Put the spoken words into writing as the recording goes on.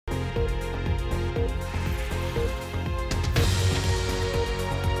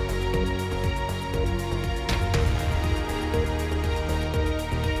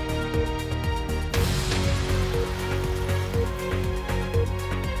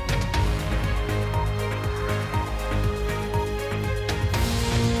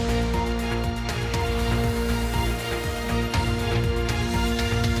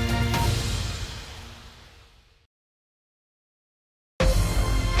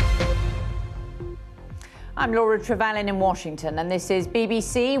I'm Trevelyan in Washington, and this is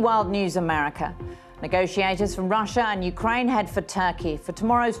BBC World News America. Negotiators from Russia and Ukraine head for Turkey for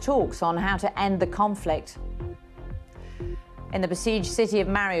tomorrow's talks on how to end the conflict. In the besieged city of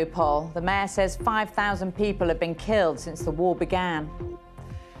Mariupol, the mayor says 5,000 people have been killed since the war began.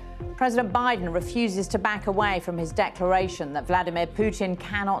 President Biden refuses to back away from his declaration that Vladimir Putin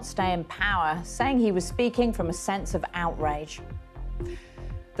cannot stay in power, saying he was speaking from a sense of outrage.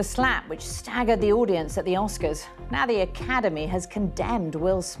 The slap which staggered the audience at the Oscars. Now the Academy has condemned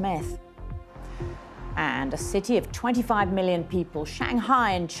Will Smith. And a city of 25 million people,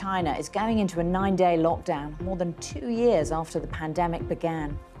 Shanghai in China, is going into a 9-day lockdown, more than 2 years after the pandemic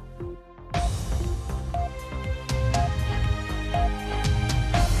began.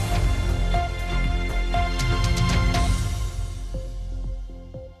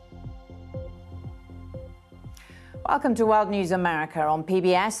 Welcome to World News America on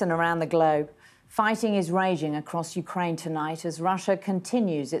PBS and around the globe. Fighting is raging across Ukraine tonight as Russia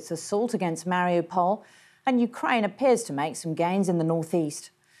continues its assault against Mariupol, and Ukraine appears to make some gains in the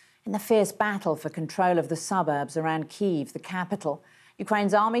northeast. In the fierce battle for control of the suburbs around Kyiv, the capital,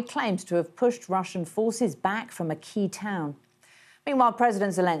 Ukraine's army claims to have pushed Russian forces back from a key town. Meanwhile,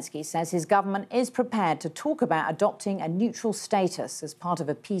 President Zelensky says his government is prepared to talk about adopting a neutral status as part of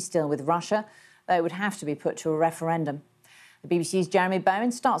a peace deal with Russia, though it would have to be put to a referendum. The BBC's Jeremy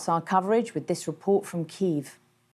Bowen starts our coverage with this report from Kyiv.